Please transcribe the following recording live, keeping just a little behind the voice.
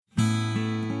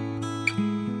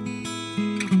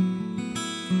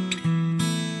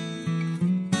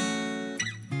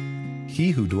He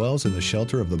who dwells in the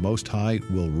shelter of the Most High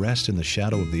will rest in the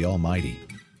shadow of the Almighty.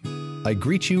 I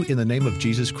greet you in the name of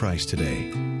Jesus Christ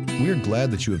today. We are glad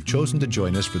that you have chosen to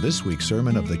join us for this week's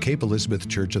sermon of the Cape Elizabeth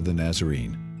Church of the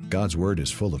Nazarene. God's Word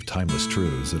is full of timeless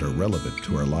truths that are relevant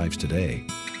to our lives today.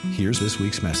 Here's this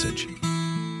week's message.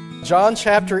 John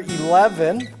chapter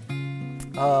 11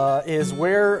 is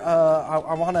where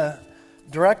I want to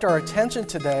direct our attention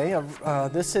today.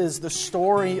 This is the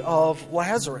story of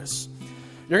Lazarus.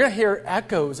 You're going to hear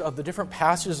echoes of the different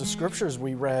passages of Scriptures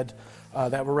we read,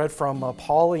 that were read from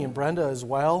Polly and Brenda as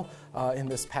well in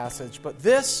this passage. But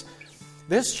this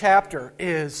chapter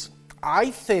is,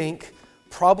 I think,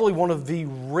 probably one of the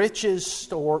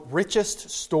richest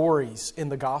stories in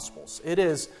the Gospels. It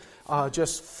is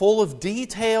just full of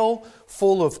detail,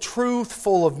 full of truth,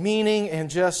 full of meaning, and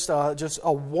just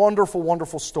a wonderful,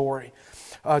 wonderful story.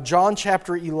 John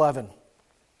chapter 11.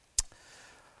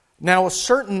 Now a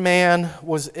certain man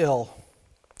was ill,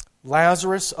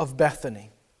 Lazarus of Bethany,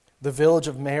 the village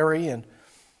of Mary and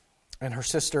her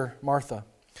sister Martha.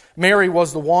 Mary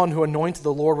was the one who anointed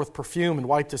the Lord with perfume and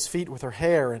wiped his feet with her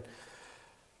hair, and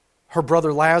her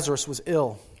brother Lazarus was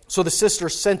ill. So the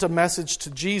sisters sent a message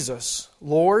to Jesus,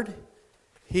 "Lord,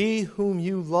 he whom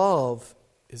you love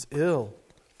is ill."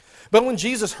 But when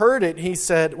Jesus heard it, he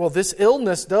said, "Well, this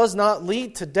illness does not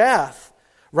lead to death.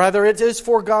 Rather, it is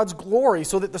for God's glory,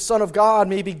 so that the Son of God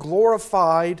may be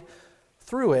glorified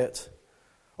through it."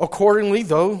 Accordingly,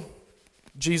 though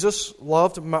Jesus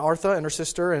loved Martha and her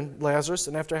sister and Lazarus,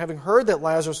 and after having heard that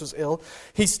Lazarus was ill,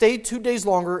 he stayed 2 days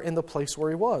longer in the place where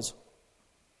he was.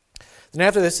 Then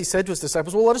after this, he said to his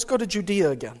disciples, "Well, let us go to Judea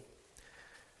again."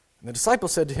 And the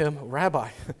disciples said to him, "Rabbi,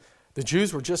 the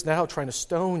Jews were just now trying to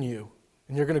stone you,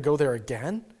 and you're going to go there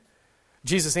again?"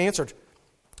 Jesus answered,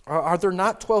 Are there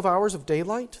not 12 hours of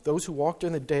daylight? Those who walk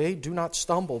during the day do not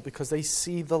stumble because they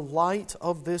see the light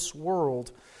of this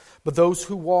world. But those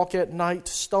who walk at night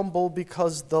stumble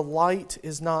because the light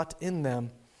is not in them."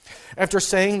 After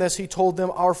saying this, he told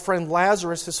them, "Our friend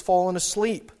Lazarus has fallen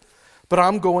asleep, but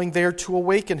I'm going there to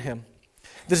awaken him."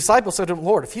 The disciples said to him,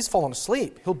 "Lord, if he's fallen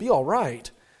asleep, he'll be all right."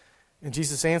 And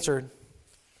Jesus answered.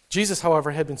 Jesus,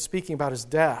 however, had been speaking about his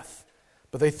death,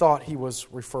 but they thought he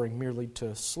was referring merely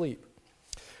to sleep.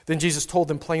 Then Jesus told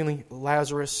them plainly,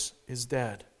 "Lazarus is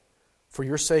dead. For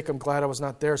your sake I'm glad I was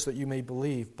not there so that you may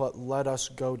believe, but let us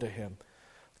go to him."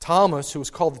 Thomas, who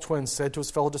was called the twin, said to his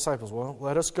fellow disciples, "Well,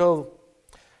 let us go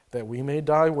that we may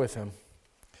die with him."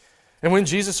 And when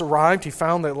Jesus arrived, he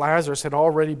found that Lazarus had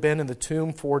already been in the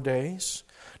tomb 4 days.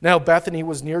 Now Bethany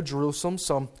was near Jerusalem,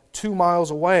 some 2 miles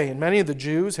away, and many of the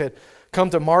Jews had come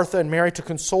to Martha and Mary to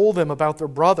console them about their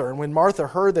brother. And when Martha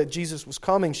heard that Jesus was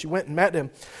coming, she went and met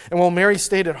him. And while Mary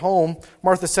stayed at home,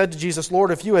 Martha said to Jesus, "Lord,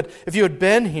 if you had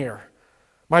been here,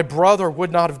 my brother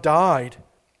would not have died.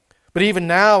 But even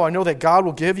now I know that God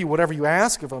will give you whatever you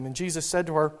ask of him." And Jesus said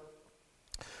to her,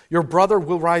 "Your brother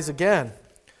will rise again."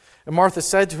 And Martha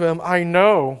said to him, "I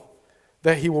know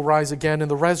that he will rise again in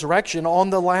the resurrection on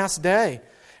the last day."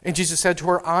 And Jesus said to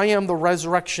her, "I am the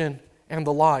resurrection and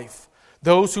the life.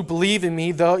 Those who believe in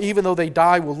me, even though they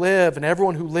die, will live, and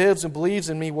everyone who lives and believes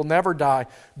in me will never die.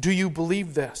 Do you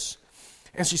believe this?"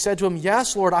 And she said to him,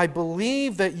 "Yes, Lord, I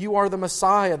believe that you are the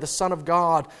Messiah, the Son of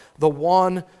God, the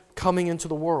one coming into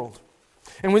the world."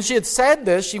 And when she had said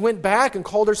this, she went back and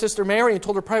called her sister Mary and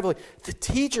told her privately, "The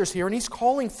teacher's here and he's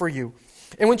calling for you."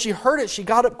 And when she heard it, she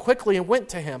got up quickly and went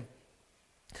to him.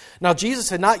 Now Jesus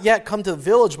had not yet come to the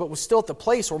village, but was still at the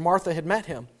place where Martha had met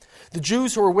him. The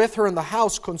Jews who were with her in the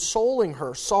house, consoling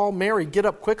her, saw Mary get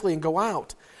up quickly and go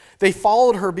out. They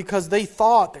followed her because they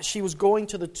thought that she was going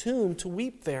to the tomb to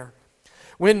weep there.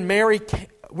 When Mary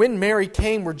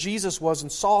came where Jesus was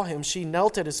and saw him, she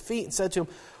knelt at his feet and said to him,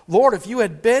 "Lord, if you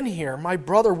had been here, my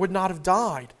brother would not have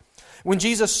died." When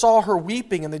Jesus saw her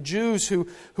weeping and the Jews who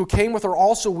came with her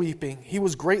also weeping, he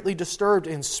was greatly disturbed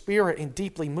in spirit and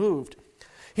deeply moved.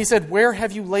 He said, "Where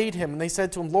have you laid him?" And they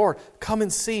said to him, "Lord, come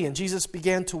and see." And Jesus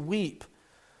began to weep.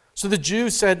 So the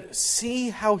Jews said, "See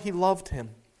how he loved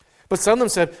him." But some of them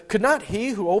said, "Could not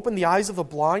he who opened the eyes of the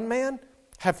blind man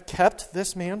have kept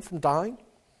this man from dying?"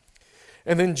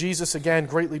 And then Jesus, again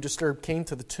greatly disturbed, came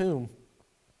to the tomb.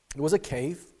 It was a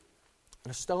cave,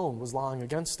 and a stone was lying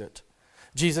against it.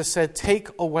 Jesus said, "Take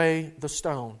away the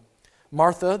stone."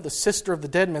 Martha, the sister of the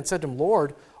dead man, said to him,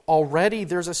 "Lord, already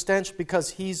there's a stench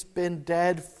because he's been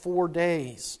dead 4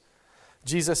 days."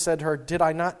 Jesus said to her, "Did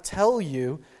I not tell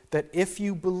you that if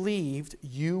you believed,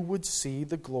 you would see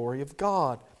the glory of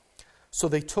God?" So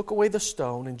they took away the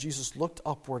stone, and Jesus looked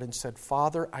upward and said,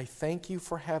 "Father, I thank you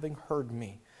for having heard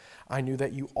me. I knew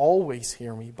that you always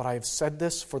hear me, but I have said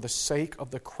this for the sake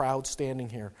of the crowd standing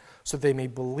here, so they may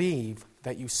believe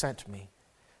that you sent me."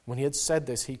 When he had said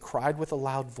this, he cried with a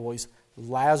loud voice,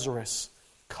 "Lazarus,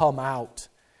 come out."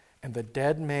 And the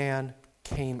dead man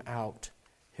came out,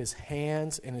 his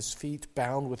hands and his feet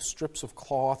bound with strips of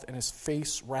cloth, and his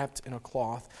face wrapped in a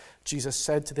cloth. Jesus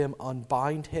said to them,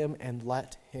 "Unbind him and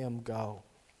let him go."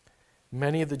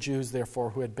 Many of the Jews, therefore,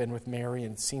 who had been with Mary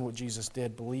and seen what Jesus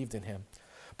did, believed in him.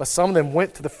 But some of them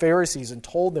went to the Pharisees and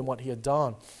told them what he had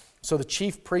done. So the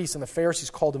chief priests and the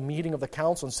Pharisees called a meeting of the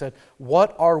council and said,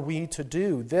 "What are we to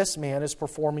do? This man is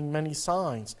performing many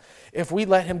signs. If we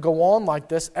let him go on like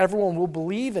this, everyone will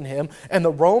believe in him, and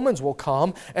the Romans will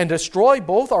come and destroy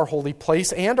both our holy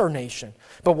place and our nation."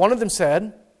 But one of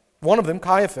them,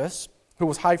 Caiaphas, who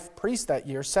was high priest that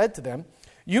year, said to them,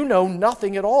 "You know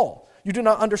nothing at all. You do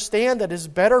not understand that it is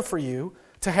better for you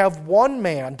to have one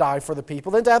man die for the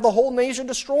people than to have the whole nation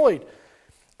destroyed."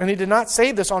 And he did not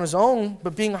say this on his own,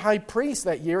 but being a high priest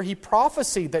that year, he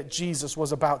prophesied that Jesus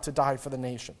was about to die for the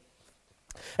nation.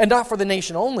 And not for the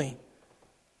nation only,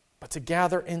 but to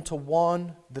gather into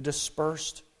one the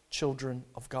dispersed children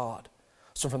of God.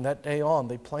 So from that day on,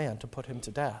 they planned to put him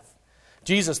to death.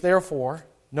 Jesus, therefore,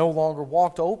 no longer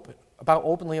walked about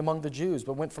openly among the Jews,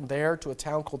 but went from there to a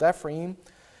town called Ephraim,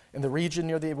 in the region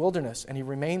near the wilderness, and he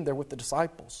remained there with the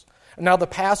disciples. And now the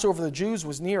Passover of the Jews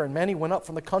was near, and many went up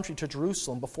from the country to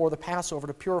Jerusalem before the Passover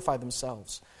to purify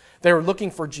themselves. They were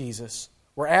looking for Jesus,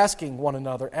 were asking one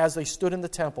another as they stood in the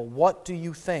temple, "What do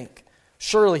you think?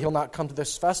 Surely he'll not come to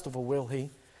this festival, will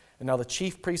he?" And now the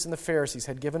chief priests and the Pharisees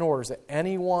had given orders that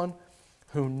anyone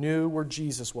who knew where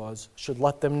Jesus was should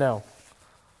let them know,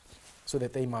 so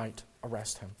that they might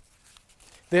arrest him.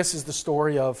 This is the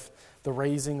story of the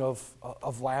raising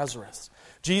of Lazarus.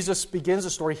 Jesus begins the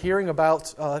story hearing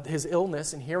about his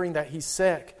illness and hearing that he's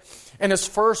sick. And his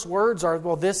first words are,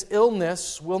 well, this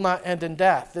illness will not end in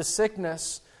death. This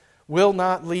sickness will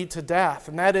not lead to death.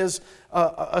 And that is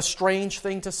a strange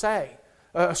thing to say,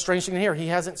 a strange thing to hear. He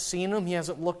hasn't seen him. He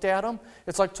hasn't looked at him.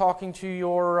 It's like talking to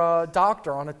your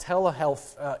doctor on a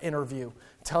telehealth interview,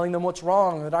 telling them what's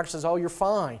wrong, and the doctor says, "Oh, you're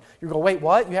fine." You go, "Wait,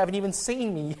 what? You haven't even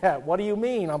seen me yet. What do you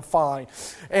mean I'm fine?"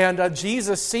 And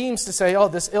Jesus seems to say, "Oh,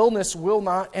 this illness will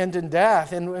not end in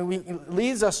death." And it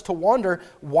leads us to wonder,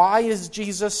 why is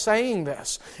Jesus saying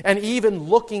this? And even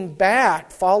looking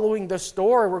back, following the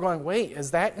story, we're going, wait,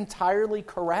 is that entirely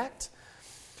correct?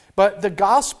 But the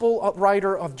gospel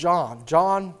writer of John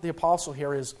the apostle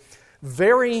here, is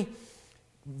very,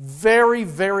 very,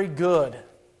 very good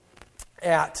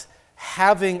at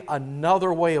having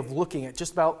another way of looking at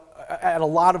at a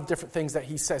lot of different things that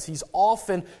he says. He's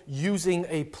often using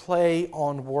a play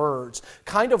on words,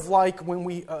 kind of like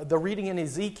when the reading in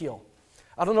Ezekiel.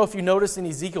 I don't know if you noticed in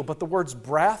Ezekiel, but the words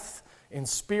breath and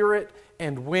spirit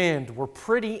and wind were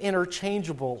pretty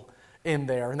interchangeable in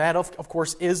there. And that, of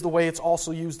course, is the way it's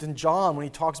also used in John when he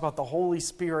talks about the Holy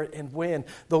Spirit and wind.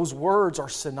 Those words are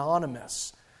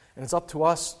synonymous. And it's up to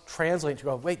us translating to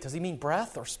go, wait, does he mean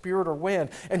breath or spirit or wind?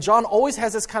 And John always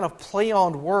has this kind of play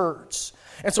on words.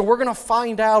 And so we're going to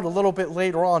find out a little bit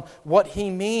later on what he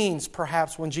means,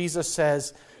 perhaps, when Jesus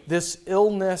says, this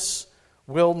illness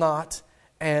will not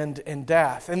end in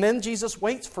death. And then Jesus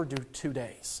waits for 2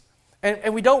 days.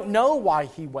 And we don't know why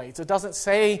he waits. It doesn't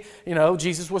say,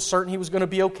 Jesus was certain he was going to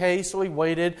be okay, so he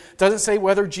waited. It doesn't say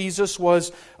whether Jesus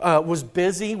was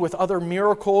busy with other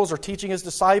miracles or teaching his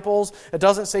disciples. It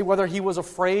doesn't say whether he was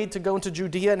afraid to go into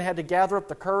Judea and had to gather up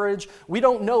the courage. We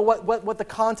don't know what the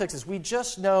context is. We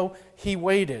just know he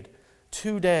waited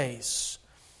 2 days.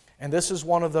 And this is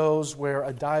one of those where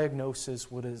a diagnosis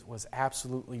was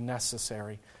absolutely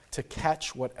necessary to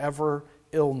catch whatever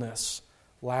illness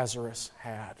Lazarus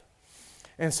had.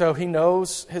 And so he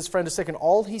knows his friend is sick, and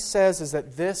all he says is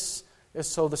that this is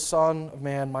so the Son of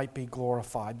Man might be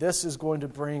glorified. This is going to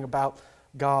bring about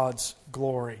God's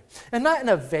glory. And not in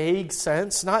a vague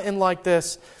sense, not in like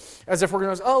this, as if we're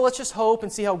going to, let's just hope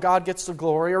and see how God gets the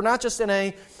glory, or not just in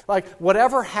a,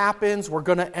 whatever happens, we're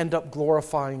going to end up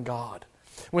glorifying God.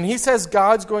 When he says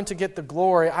God's going to get the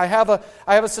glory, I have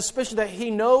a suspicion that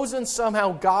he knows and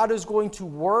somehow God is going to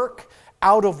work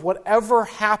out of whatever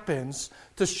happens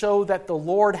to show that the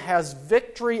Lord has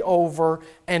victory over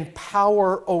and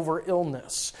power over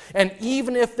illness. And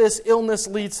even if this illness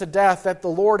leads to death, that the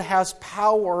Lord has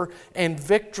power and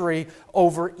victory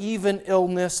over even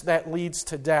illness that leads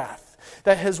to death.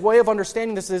 That his way of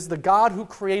understanding this is the God who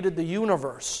created the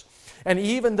universe. And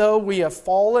even though we have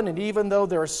fallen, and even though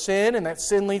there is sin, and that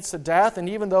sin leads to death, and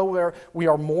even though we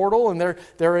are mortal, and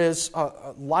there is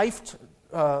life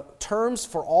terms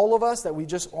for all of us, that we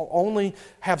just only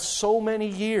have so many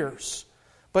years.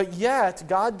 But yet,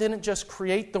 God didn't just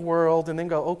create the world and then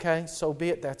go, okay, so be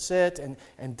it, that's it,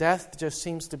 and death just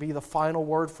seems to be the final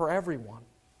word for everyone.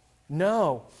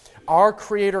 No, our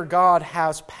Creator God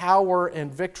has power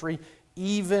and victory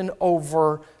even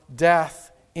over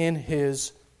death in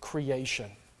His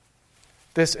creation.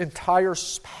 This entire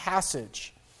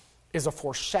passage is a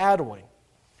foreshadowing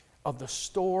of the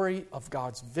story of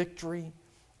God's victory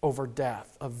over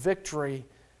death, a victory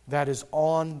that is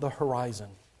on the horizon.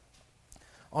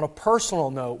 On a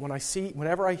personal note,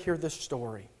 whenever I hear this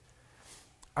story,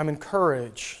 I'm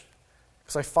encouraged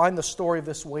because I find the story of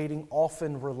this waiting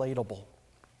often relatable.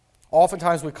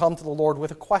 Oftentimes we come to the Lord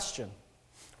with a question,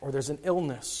 or there's an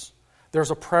illness,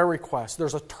 there's a prayer request,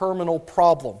 there's a terminal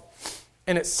problem,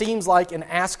 and it seems like in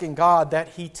asking God that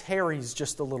He tarries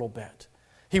just a little bit.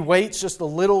 He waits just a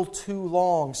little too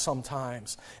long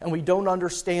sometimes, and we don't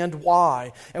understand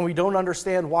why. And we don't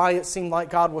understand why it seemed like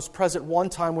God was present one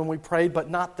time when we prayed, but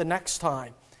not the next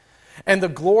time. And the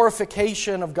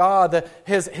glorification of God,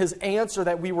 His answer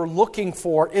that we were looking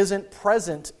for, isn't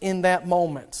present in that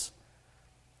moment.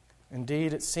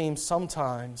 Indeed, it seems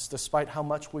sometimes, despite how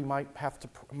much we might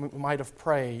have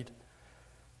prayed,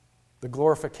 the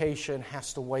glorification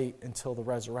has to wait until the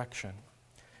resurrection.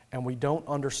 And we don't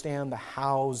understand the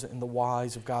hows and the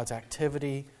whys of God's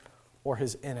activity or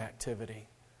His inactivity.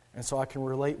 And so I can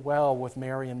relate well with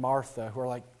Mary and Martha, who are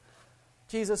like,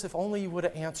 Jesus, if only You would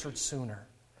have answered sooner.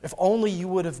 If only You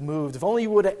would have moved. If only You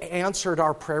would have answered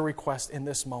our prayer request in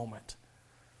this moment.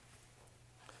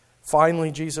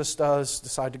 Finally, Jesus does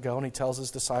decide to go, and He tells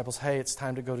His disciples, hey, it's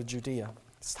time to go to Judea.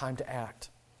 It's time to act.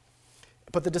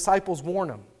 But the disciples warn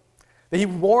Him. He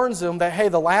warns them that, hey,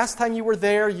 the last time you were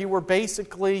there, you were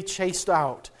basically chased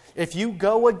out. If you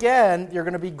go again, you're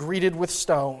going to be greeted with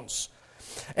stones.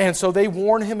 And so they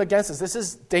warn Him against this. This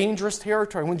is dangerous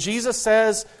territory. When Jesus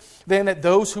says then that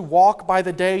those who walk by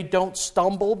the day don't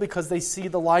stumble because they see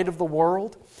the light of the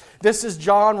world, this is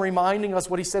John reminding us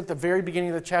what he said at the very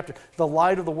beginning of the chapter. The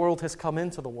light of the world has come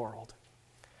into the world.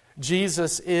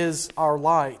 Jesus is our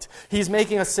light. He's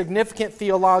making a significant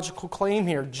theological claim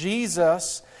here.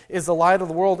 Jesus is the light of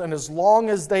the world, and as long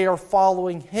as they are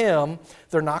following Him,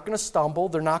 they're not going to stumble,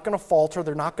 they're not going to falter,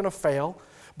 they're not going to fail.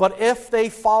 But if they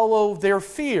follow their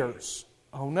fears,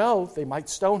 oh no, they might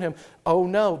stone Him. Oh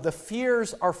no, the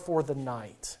fears are for the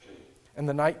night, and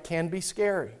the night can be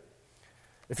scary.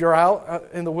 If you're out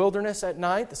in the wilderness at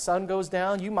night, the sun goes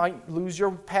down, you might lose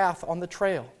your path on the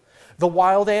trail. The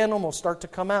wild animals start to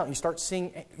come out. You start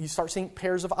seeing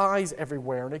pairs of eyes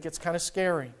everywhere, and it gets kind of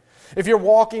scary. If you're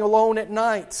walking alone at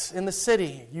night in the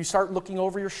city, you start looking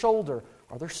over your shoulder.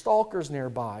 Are there stalkers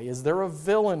nearby? Is there a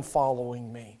villain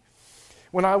following me?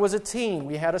 When I was a teen,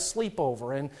 we had a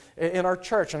sleepover in our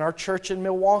church. In our church in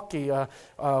Milwaukee,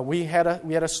 we had a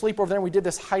sleepover there, and we did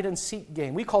this hide-and-seek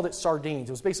game. We called it sardines.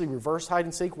 It was basically reverse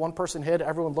hide-and-seek. One person hid,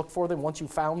 everyone looked for them. Once you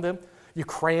found them, you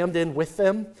crammed in with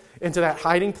them into that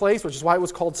hiding place, which is why it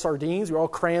was called sardines. We were all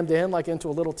crammed in like into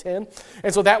a little tin.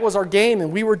 And so that was our game,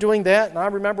 and we were doing that. And I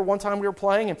remember one time we were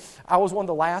playing, and I was one of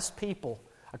the last people.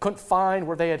 I couldn't find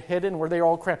where they had hidden, where they were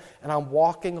all crammed. And I'm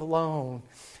walking alone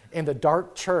in the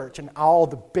dark church, and all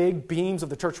the big beams of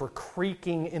the church were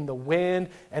creaking in the wind,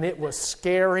 and it was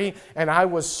scary, and I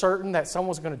was certain that someone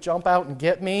was going to jump out and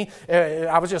get me.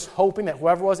 I was just hoping that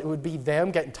whoever it was, it would be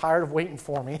them getting tired of waiting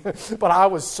for me. But I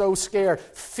was so scared.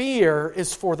 Fear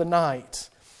is for the night.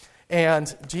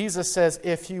 And Jesus says,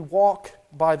 if you walk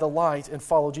by the light and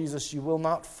follow Jesus, you will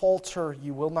not falter,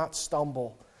 you will not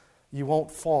stumble, you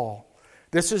won't fall.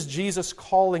 This is Jesus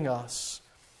calling us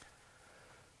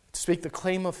to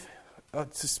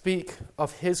speak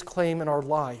of His claim in our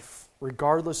life,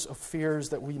 regardless of fears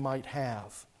that we might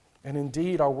have. And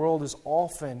indeed, our world is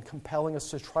often compelling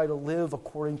us to try to live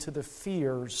according to the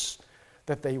fears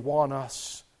that they want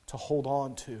us to hold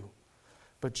on to.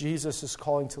 But Jesus is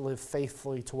calling to live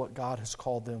faithfully to what God has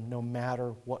called them, no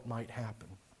matter what might happen.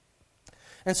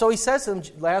 And so He says to them,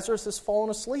 Lazarus has fallen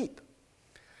asleep.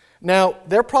 Now,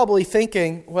 they're probably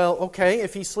thinking, well, okay,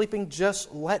 if he's sleeping,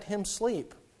 just let him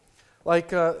sleep.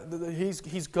 Like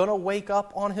he's going to wake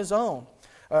up on his own.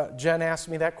 Jen asked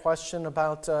me that question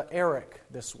about Eric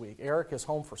this week. Eric is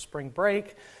home for spring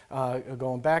break,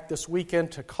 going back this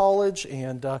weekend to college.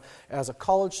 And as a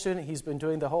college student, he's been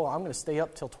doing the whole, I'm going to stay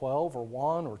up till 12 or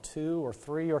 1 or 2 or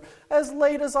 3 or as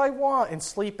late as I want and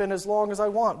sleep in as long as I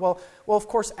want. Well, of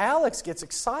course, Alex gets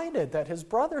excited that his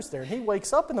brother's there. And he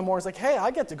wakes up in the morning, he's like, hey,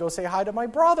 I get to go say hi to my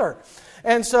brother.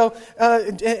 And so,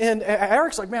 and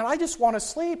Eric's like, man, I just want to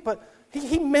sleep, but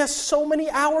he missed so many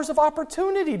hours of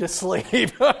opportunity to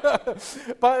sleep.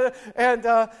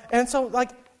 And so,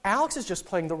 like, Alex is just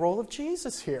playing the role of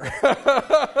Jesus here.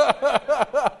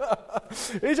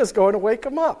 just going to wake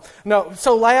him up. No,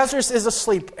 so Lazarus is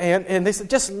asleep. And they said,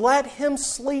 just let him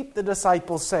sleep, the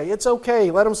disciples say. It's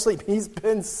okay, let him sleep. He's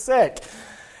been sick.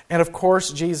 And of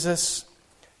course, Jesus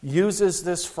uses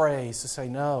this phrase to say,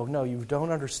 no, you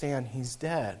don't understand. He's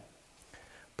dead.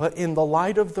 But in the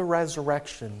light of the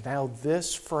resurrection, now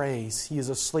this phrase, he is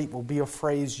asleep, will be a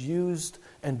phrase used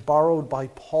and borrowed by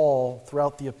Paul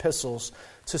throughout the epistles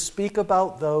to speak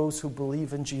about those who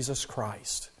believe in Jesus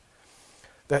Christ.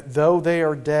 That though they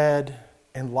are dead,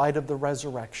 in light of the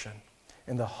resurrection,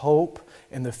 in the hope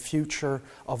and the future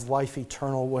of life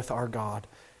eternal with our God,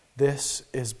 this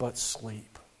is but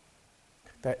sleep.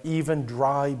 That even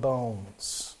dry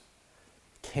bones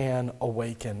can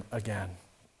awaken again.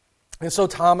 And so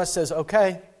Thomas says,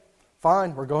 okay,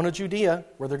 fine, we're going to Judea,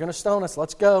 where they're going to stone us.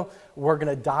 Let's go. We're going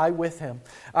to die with him.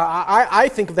 I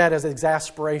think of that as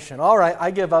exasperation. All right, I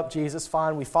give up, Jesus.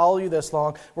 Fine, we follow you this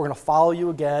long. We're going to follow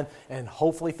you again, and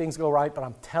hopefully things go right. But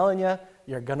I'm telling you,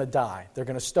 you're going to die. They're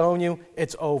going to stone you.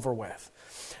 It's over with.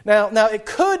 Now, it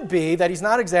could be that he's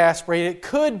not exasperated. It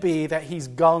could be that he's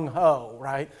gung-ho,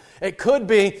 right? It could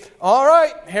be, all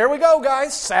right, here we go,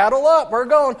 guys. Saddle up. We're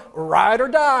going ride or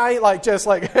die.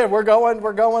 We're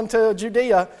going to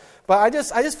Judea. But I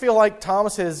just feel like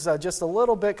Thomas is just a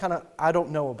little bit kind of, I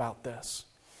don't know about this.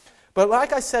 But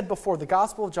like I said before, the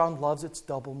Gospel of John loves its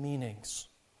double meanings.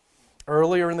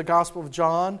 Earlier in the Gospel of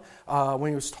John,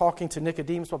 when he was talking to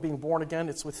Nicodemus about being born again,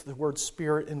 it's with the word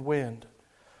spirit and wind.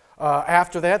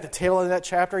 After that, the tail end of that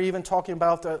chapter, even talking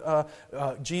about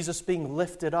Jesus being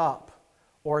lifted up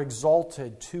or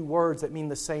exalted, two words that mean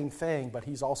the same thing, but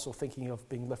he's also thinking of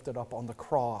being lifted up on the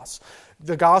cross.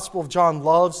 The Gospel of John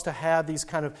loves to have these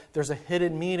there's a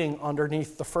hidden meaning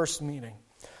underneath the first meaning.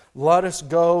 Let us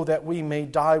go that we may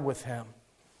die with him.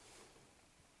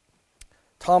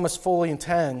 Thomas fully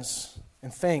intends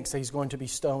and thinks that he's going to be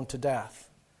stoned to death.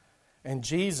 And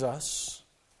Jesus,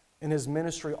 in his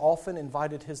ministry, often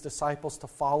invited his disciples to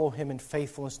follow him in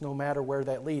faithfulness no matter where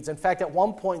that leads. In fact, at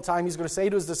one point in time, he's going to say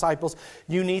to his disciples,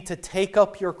 you need to take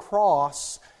up your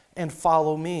cross and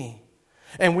follow me.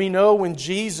 And we know when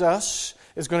Jesus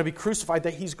is going to be crucified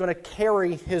that he's going to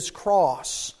carry his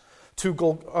cross to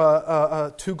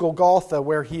Golgotha,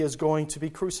 where he is going to be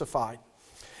crucified.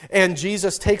 And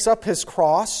Jesus takes up his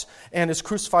cross and is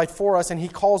crucified for us, and he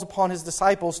calls upon his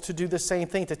disciples to do the same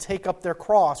thing, to take up their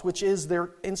cross, which is their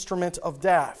instrument of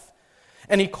death.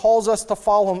 And he calls us to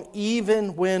follow him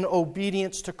even when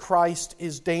obedience to Christ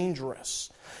is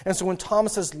dangerous. And so when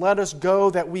Thomas says, let us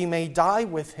go that we may die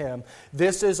with him,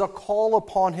 this is a call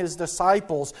upon his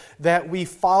disciples that we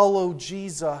follow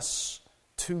Jesus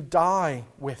to die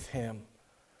with him.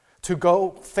 To go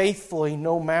faithfully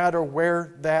no matter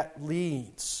where that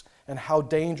leads and how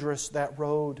dangerous that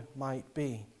road might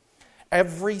be.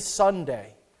 Every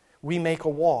Sunday, we make a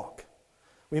walk.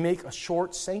 We make a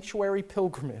short sanctuary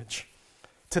pilgrimage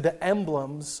to the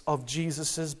emblems of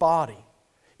Jesus' body.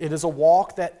 It is a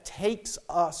walk that takes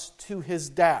us to his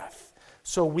death,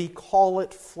 so we call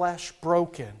it flesh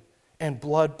broken and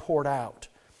blood poured out.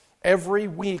 Every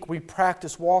week, we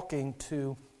practice walking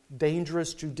to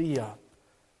dangerous Judea,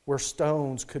 where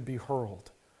stones could be hurled.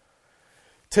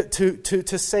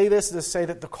 To say this is to say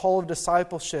that the call of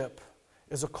discipleship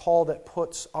is a call that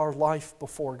puts our life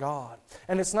before God.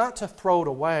 And it's not to throw it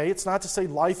away. It's not to say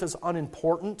life is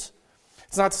unimportant.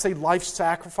 It's not to say life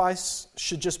sacrifice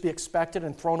should just be expected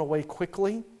and thrown away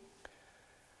quickly.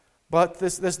 But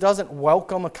this doesn't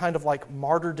welcome a kind of like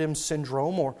martyrdom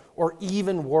syndrome or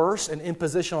even worse, an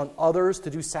imposition on others to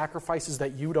do sacrifices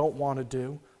that you don't want to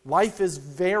do. Life is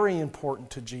very important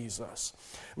to Jesus.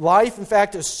 Life, in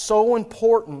fact, is so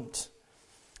important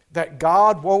that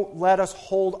God won't let us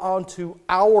hold on to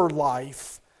our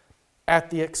life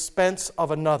at the expense of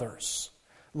another's.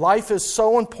 Life is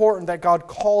so important that God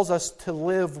calls us to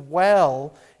live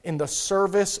well in the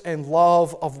service and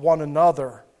love of one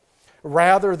another,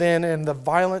 rather than in the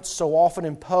violence so often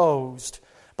imposed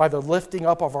by the lifting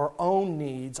up of our own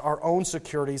needs, our own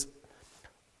securities,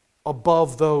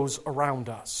 above those around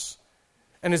us.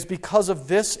 And it's because of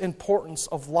this importance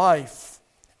of life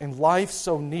and life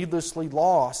so needlessly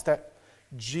lost that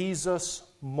Jesus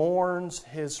mourns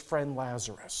his friend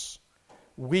Lazarus,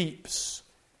 weeps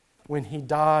when he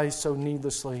dies so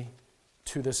needlessly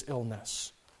to this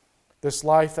illness. This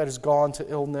life that has gone to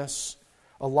illness,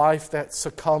 a life that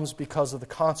succumbs because of the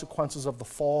consequences of the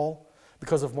fall,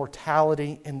 because of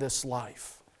mortality in this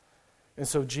life. And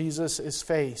so Jesus is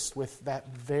faced with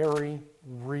that very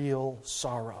real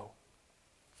sorrow.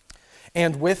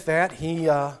 And with that, he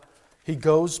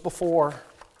goes before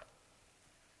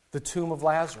the tomb of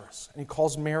Lazarus. And he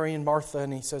calls Mary and Martha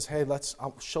and he says, hey,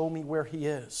 show me where he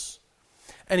is.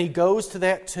 And he goes to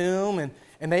that tomb,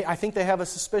 and I think they have a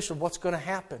suspicion of what's going to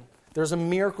happen. There's a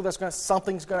miracle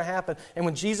something's going to happen. And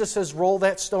when Jesus says, roll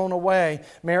that stone away,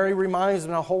 Mary reminds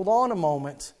them, now hold on a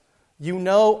moment. You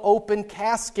know open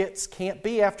caskets can't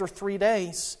be after 3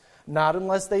 days. Not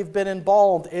unless they've been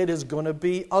embalmed. It is going to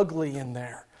be ugly in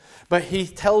there. But he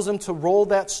tells them to roll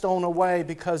that stone away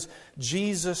because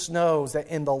Jesus knows that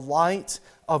in the light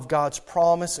of God's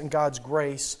promise and God's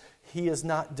grace, he is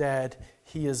not dead,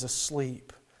 he is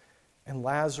asleep. And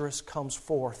Lazarus comes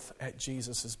forth at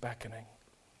Jesus' beckoning.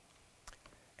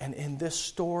 And in this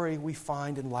story, we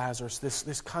find in Lazarus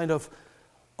this kind of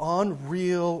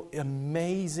unreal,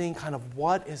 amazing kind of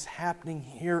what is happening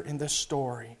here in this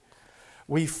story.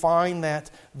 We find that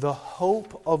the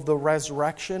hope of the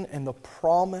resurrection and the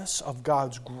promise of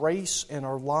God's grace in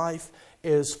our life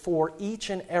is for each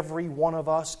and every one of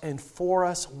us and for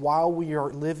us while we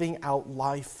are living out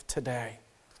life today.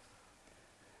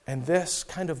 And this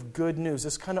kind of good news,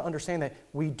 this kind of understanding that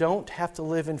we don't have to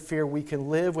live in fear. We can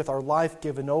live with our life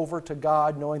given over to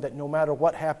God, knowing that no matter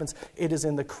what happens, it is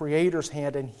in the Creator's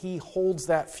hand and He holds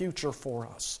that future for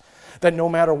us. That no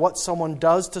matter what someone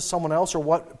does to someone else or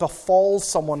what befalls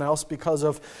someone else because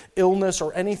of illness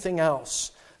or anything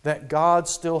else, that God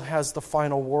still has the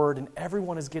final word, and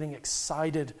everyone is getting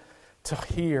excited to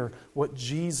hear what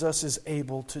Jesus is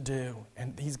able to do.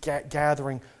 And He's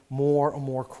gathering more and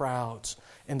more crowds.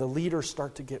 And the leaders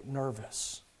start to get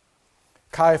nervous.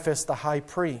 Caiaphas, the high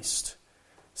priest,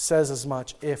 says as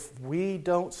much, if we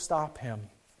don't stop him,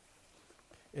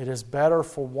 it is better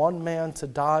for one man to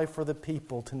die for the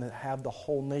people than to have the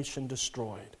whole nation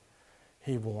destroyed.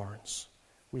 He warns.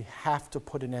 We have to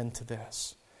put an end to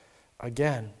this.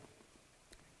 Again,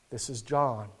 this is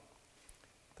John,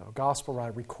 the gospel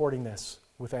writer, recording this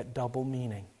with that double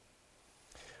meaning.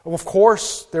 Well, of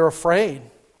course, they're afraid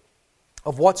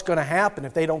of what's going to happen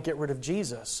if they don't get rid of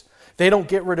Jesus. If they don't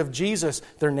get rid of Jesus,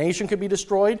 their nation could be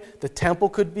destroyed, the temple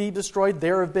could be destroyed.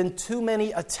 There have been too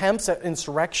many attempts at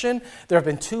insurrection. There have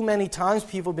been too many times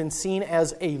people have been seen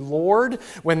as a lord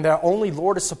when the only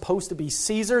lord is supposed to be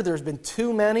Caesar. There's been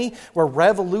too many where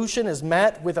revolution is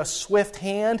met with a swift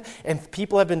hand and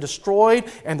people have been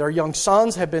destroyed and their young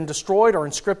sons have been destroyed or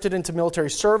conscripted into military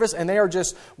service, and they are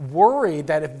just worried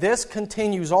that if this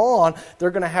continues on,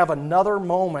 they're going to have another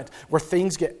moment where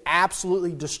things get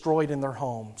absolutely destroyed in their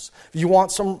homes. If you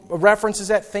want some references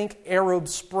that, think Arab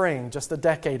Spring just a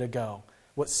decade ago,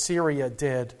 what Syria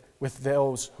did with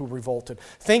those who revolted.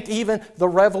 Think even the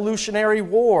Revolutionary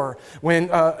War, when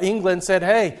England said,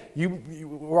 hey, I'm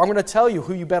going to tell you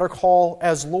who you better call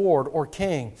as Lord or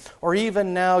King. Or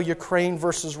even now, Ukraine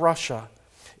versus Russia.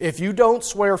 If you don't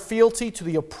swear fealty to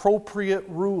the appropriate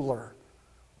ruler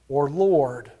or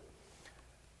Lord,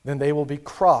 then they will be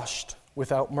crushed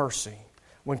without mercy.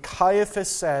 When Caiaphas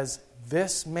says,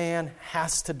 this man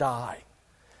has to die,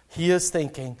 he is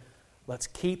thinking, let's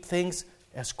keep things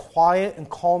as quiet and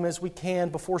calm as we can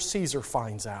before Caesar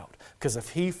finds out. Because if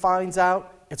he finds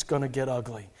out, it's going to get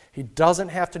ugly. He doesn't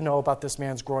have to know about this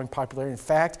man's growing popularity. In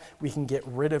fact, we can get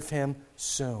rid of him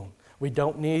soon. We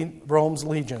don't need Rome's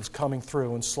legions coming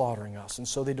through and slaughtering us. And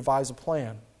so they devise a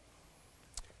plan.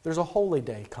 There's a holy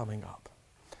day coming up.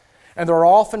 And there are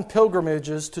often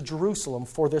pilgrimages to Jerusalem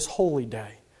for this holy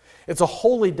day. It's a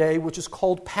holy day which is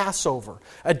called Passover,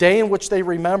 a day in which they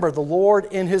remember the Lord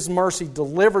in His mercy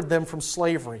delivered them from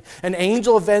slavery. An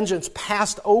angel of vengeance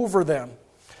passed over them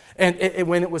and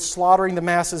when it was slaughtering the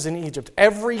masses in Egypt.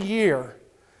 Every year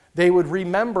they would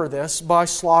remember this by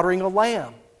slaughtering a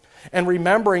lamb and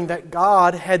remembering that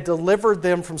God had delivered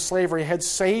them from slavery, had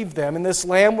saved them, and this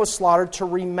lamb was slaughtered to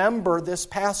remember this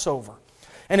Passover.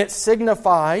 And it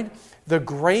signified the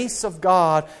grace of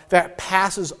God that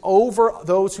passes over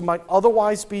those who might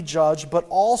otherwise be judged, but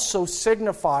also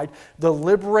signified the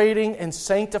liberating and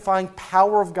sanctifying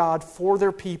power of God for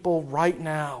their people right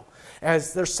now,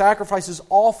 as their sacrifices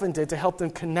often did to help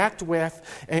them connect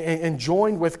with and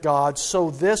join with God. So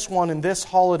this one in this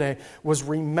holiday was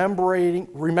remembering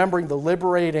the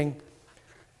liberating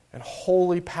and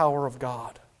holy power of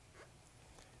God.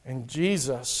 And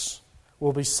Jesus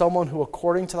will be someone who,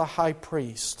 according to the high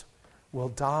priest, will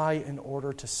die in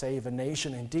order to save a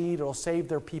nation. Indeed, it will save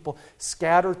their people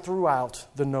scattered throughout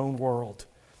the known world.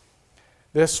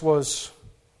 This was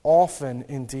often,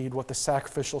 indeed, what the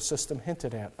sacrificial system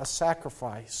hinted at, a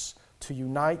sacrifice to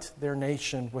unite their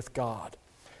nation with God.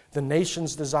 The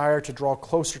nation's desire to draw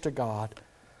closer to God,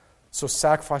 so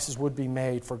sacrifices would be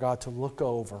made for God to look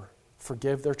over,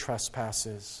 forgive their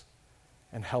trespasses,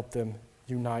 and help them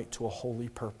unite to a holy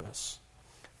purpose.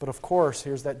 But of course,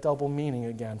 here's that double meaning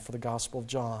again for the Gospel of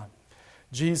John.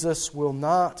 Jesus will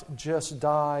not just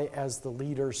die as the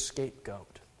leader's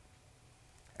scapegoat.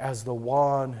 as the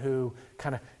one who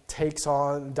kind of takes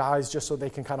on, dies just so they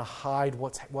can kind of hide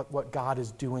what God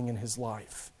is doing in his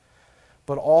life.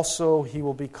 But also he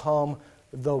will become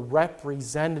the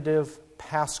representative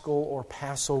Paschal or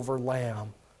Passover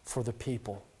lamb for the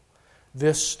people.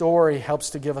 This story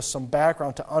helps to give us some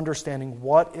background to understanding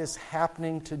what is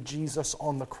happening to Jesus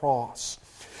on the cross.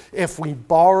 If we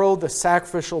borrow the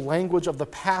sacrificial language of the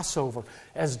Passover,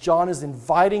 as John is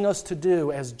inviting us to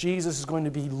do, as Jesus is going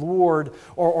to be lured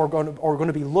or going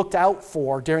to be looked out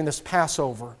for during this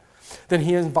Passover, then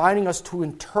he is inviting us to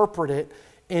interpret it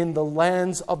in the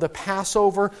lens of the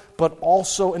Passover, but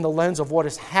also in the lens of what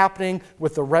is happening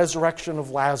with the resurrection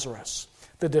of Lazarus,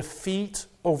 the defeat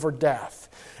over death.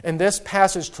 In this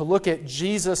passage, to look at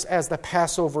Jesus as the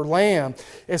Passover lamb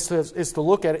is to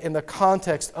look at it in the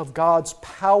context of God's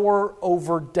power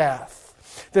over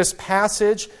death. This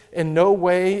passage in no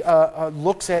way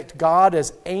looks at God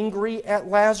as angry at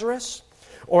Lazarus,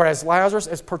 or as Lazarus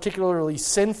as particularly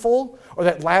sinful, or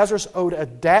that Lazarus owed a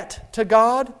debt to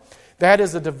God. That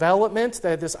is a development,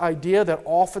 that this idea that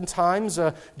oftentimes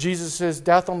Jesus'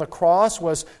 death on the cross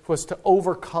was to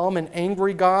overcome an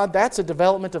angry God. That's a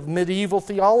development of medieval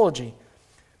theology,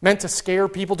 meant to scare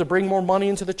people to bring more money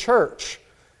into the church,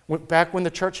 back when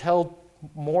the church held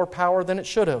more power than it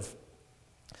should have.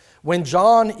 When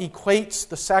John equates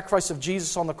the sacrifice of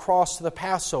Jesus on the cross to the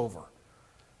Passover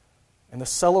and the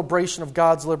celebration of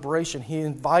God's liberation, he is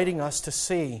inviting us to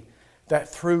see that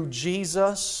through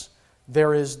Jesus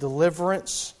there is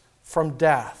deliverance from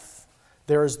death.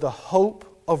 There is the hope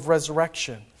of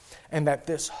resurrection. And that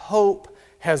this hope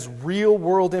has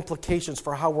real-world implications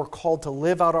for how we're called to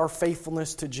live out our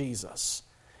faithfulness to Jesus,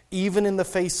 even in the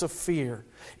face of fear,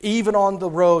 even on the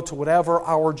road to whatever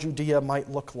our Judea might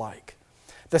look like.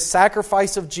 The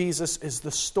sacrifice of Jesus is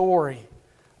the story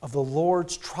of the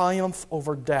Lord's triumph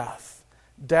over death.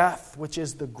 Death, which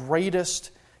is the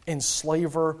greatest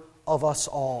enslaver of us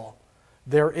all.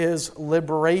 There is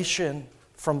liberation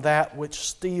from that which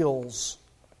steals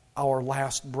our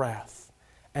last breath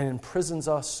and imprisons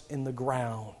us in the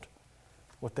ground,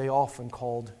 what they often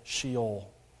called Sheol.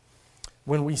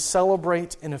 When we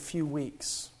celebrate in a few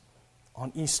weeks,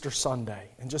 on Easter Sunday,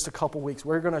 in just a couple weeks,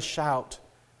 we're going to shout,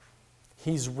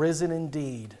 "He's risen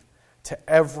indeed," to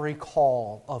every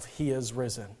call of "He is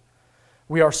risen."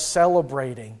 We are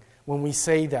celebrating when we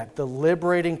say that, the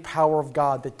liberating power of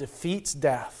God that defeats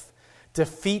death,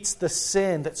 defeats the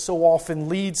sin that so often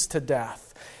leads to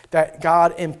death, that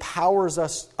God empowers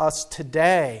us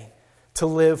today to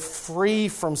live free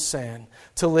from sin,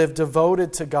 to live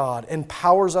devoted to God,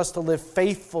 empowers us to live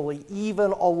faithfully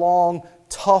even along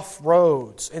tough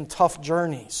roads and tough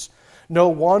journeys. No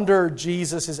wonder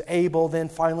Jesus is able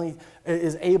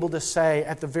to say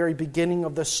at the very beginning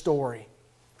of the story,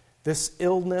 this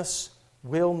illness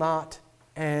will not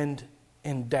end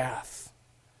in death.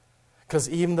 Because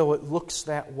even though it looks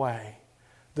that way,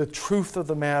 the truth of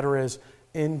the matter is,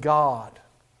 in God,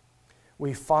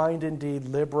 we find indeed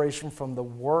liberation from the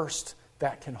worst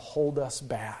that can hold us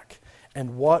back.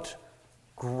 And what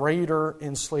greater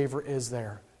enslaver is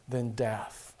there than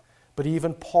death? But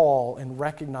even Paul, in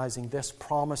recognizing this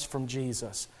promise from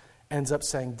Jesus, ends up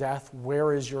saying, "Death,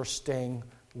 where is your sting?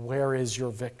 Where is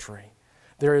your victory?"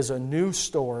 There is a new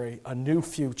story, a new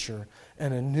future,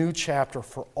 and a new chapter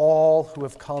for all who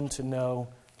have come to know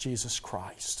Jesus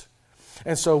Christ.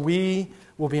 And so we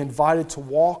will be invited to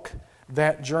walk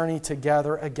that journey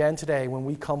together again today when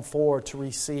we come forward to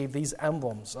receive these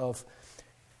emblems of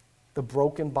the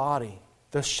broken body,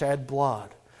 the shed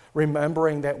blood,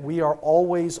 remembering that we are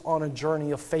always on a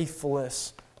journey of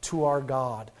faithfulness to our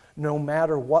God, no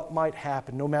matter what might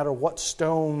happen, no matter what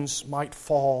stones might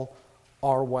fall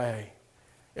our way.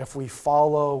 If we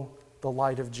follow the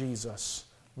light of Jesus,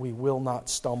 we will not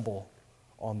stumble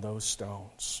on those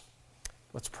stones.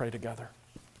 Let's pray together.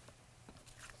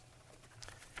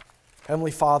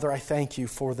 Heavenly Father, I thank you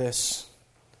for this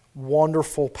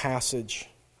wonderful passage,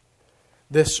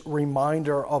 this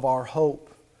reminder of our hope,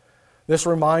 this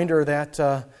reminder that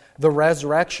the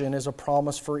resurrection is a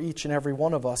promise for each and every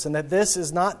one of us, and that this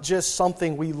is not just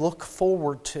something we look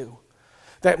forward to,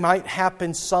 that might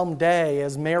happen someday,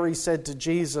 as Mary said to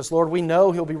Jesus, "Lord, we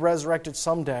know He'll be resurrected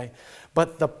someday."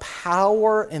 But the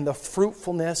power and the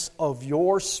fruitfulness of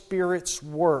your Spirit's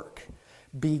work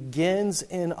begins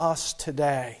in us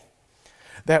today.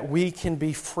 That we can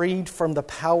be freed from the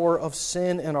power of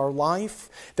sin in our life,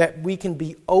 that we can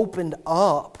be opened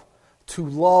up to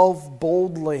love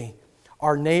boldly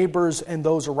our neighbors and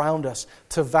those around us,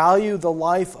 to value the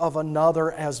life of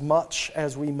another as much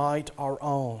as we might our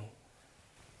own.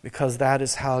 Because that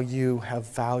is how you have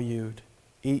valued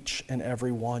each and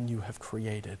every one you have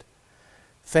created.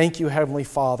 Thank you, Heavenly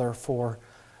Father, for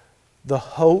the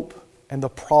hope and the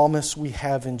promise we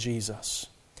have in Jesus.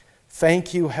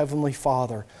 Thank you, Heavenly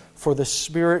Father, for the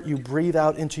Spirit you breathe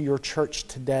out into your church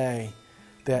today,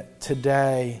 that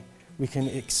today we can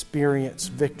experience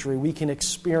victory. We can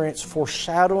experience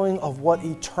foreshadowing of what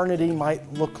eternity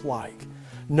might look like,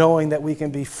 knowing that we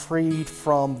can be freed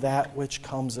from that which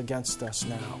comes against us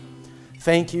now.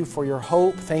 Thank you for your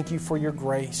hope. Thank you for your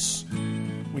grace.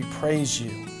 We praise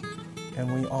you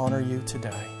and we honor you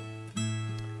today.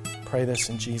 Pray this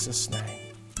in Jesus' name.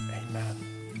 Amen.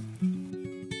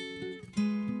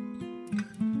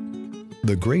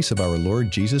 The grace of our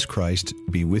Lord Jesus Christ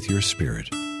be with your spirit.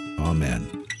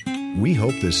 Amen. We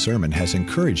hope this sermon has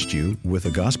encouraged you with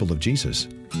the gospel of Jesus.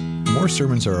 More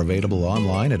sermons are available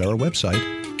online at our website,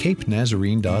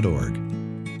 capenazarene.org.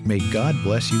 May God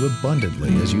bless you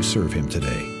abundantly as you serve Him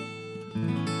today.